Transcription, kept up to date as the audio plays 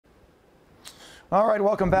All right,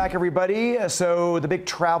 welcome back, everybody. So the big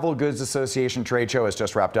Travel Goods Association trade show has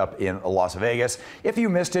just wrapped up in Las Vegas. If you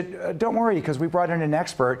missed it, don't worry, because we brought in an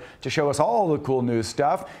expert to show us all the cool news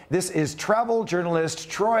stuff. This is travel journalist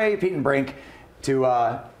Troy Pietenbrink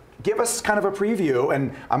to give us kind of a preview,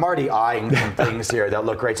 and I'm already eyeing some things here that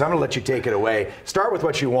look great, so I'm gonna let you take it away. Start with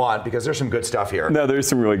what you want, because there's some good stuff here. No, there's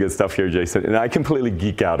some really good stuff here, Jason, and I completely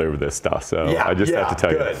geek out over this stuff, so I just have to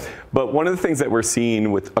tell you. But one of the things that we're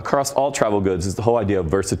seeing across all travel goods is the whole idea of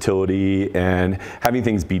versatility and having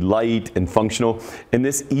things be light and functional. And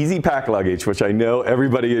this easy pack luggage, which I know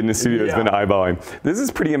everybody in the studio has been eyeballing, this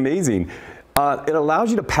is pretty amazing. It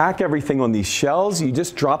allows you to pack everything on these shelves. You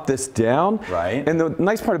just drop this down. Right. And the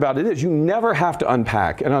nice part about it is you never have to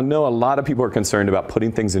unpack. And I know a lot of people are concerned about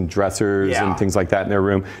putting things in dressers and things like that in their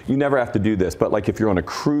room. You never have to do this. But like if you're on a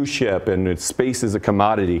cruise ship and space is a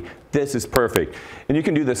commodity, this is perfect. And you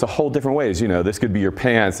can do this a whole different ways. You know, this could be your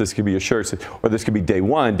pants, this could be your shirts, or this could be day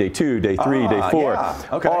 1, day 2, day 3, day 4.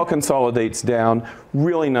 All consolidates down.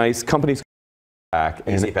 Really nice. Companies pack,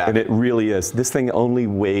 and it really is. This thing only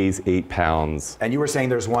weighs 8 pounds. And you were saying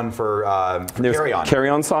there's one for carry-on.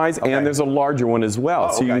 Carry-on size, and there's a larger one as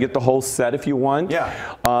well. So you can get the whole set if you want.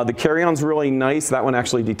 The carry-on's really nice. That one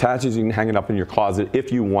actually detaches. You can hang it up in your closet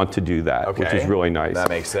if you want to do that, which is really nice. That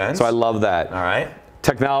makes sense. So I love that. All right.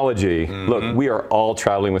 Technology. Look, we are all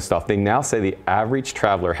traveling with stuff. They now say the average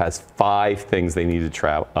traveler has 5 things they need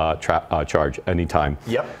to charge anytime.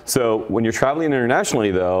 So when you're traveling internationally,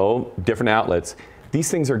 though, different outlets, these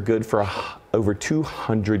things are good for over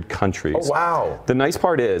 200 countries. Oh, wow. The nice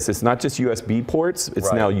part is, it's not just USB ports,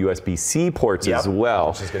 it's now USB-C ports as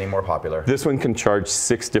well. Which is getting more popular. This one can charge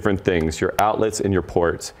 6 different things, your outlets and your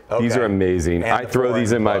ports. These are amazing. I throw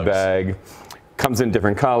these in my bag. Comes in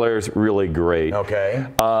different colors, really great.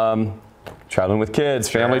 Traveling with kids,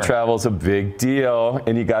 family travel is a big deal,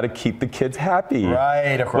 and you got to keep the kids happy.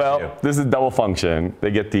 Right, of course. Well, this is double function. They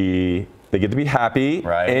get to be happy,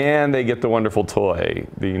 and they get the wonderful toy.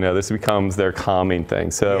 You know, this becomes their calming thing.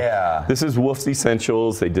 So this is Wolf's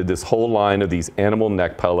Essentials. They did this whole line of these animal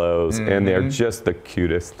neck pillows, and they're just the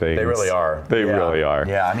cutest things. They really are. They really are.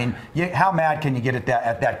 Yeah, I mean, how mad can you get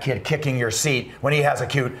at that kid kicking your seat when he has a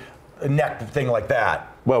cute neck thing like that?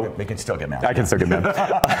 Well, we can still get mad. I can still get mad.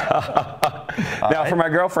 Now, for my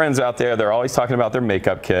girlfriends out there, they're always talking about their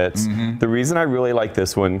makeup kits. The reason I really like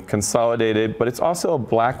this one, consolidated, but it's also a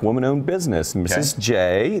black woman-owned business. Mrs.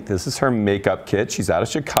 J, this is her makeup kit. She's out of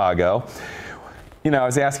Chicago. You know, I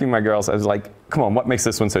was asking my girls, I was like, come on, what makes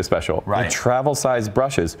this one so special? The travel-sized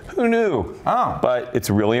brushes. Who knew? But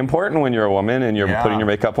it's really important when you're a woman and you're putting your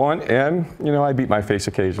makeup on. And, you know, I beat my face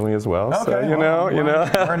occasionally as well. So, you know.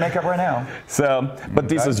 We're in makeup right now. So, but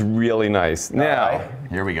this is really nice. Now,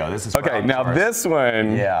 here we go. This is now this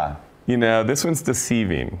one. You know, this one's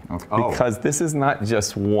deceiving because this is not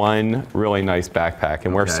just one really nice backpack,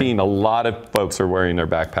 and we're seeing a lot of folks are wearing their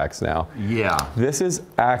backpacks now. This is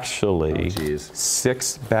actually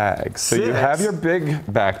 6 bags. So you have your big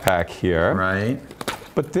backpack here.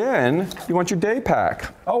 But then you want your day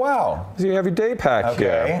pack. Oh, wow. So you have your day pack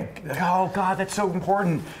here. Oh, God, that's so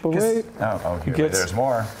important. But wait. There's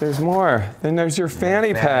more. There's more. Then there's your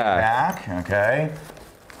fanny pack.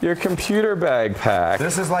 Your computer bag pack.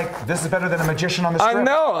 This is better than a magician on the strip. I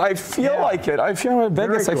know. I feel like it. I feel in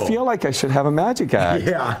Vegas. I feel like I should have a magic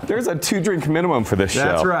act. There's a 2-drink minimum for this show.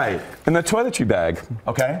 That's right. And the toiletry bag.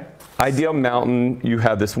 Ideal Mountain. You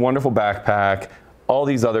have this wonderful backpack. All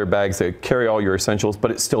these other bags that carry all your essentials,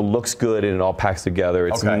 but it still looks good and it all packs together.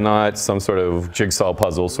 It's not some sort of jigsaw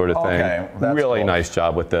puzzle sort of thing. Really nice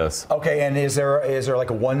job with this. And is there like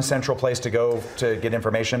a one central place to go to get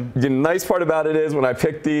information? The nice part about it is when I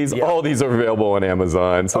picked these, all these are available on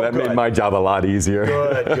Amazon, so that made my job a lot easier.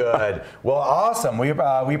 Good. Well, awesome. We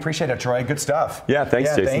appreciate it, Troy. Good stuff. Yeah,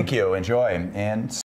 thanks, Jason. Thank you. Enjoy. And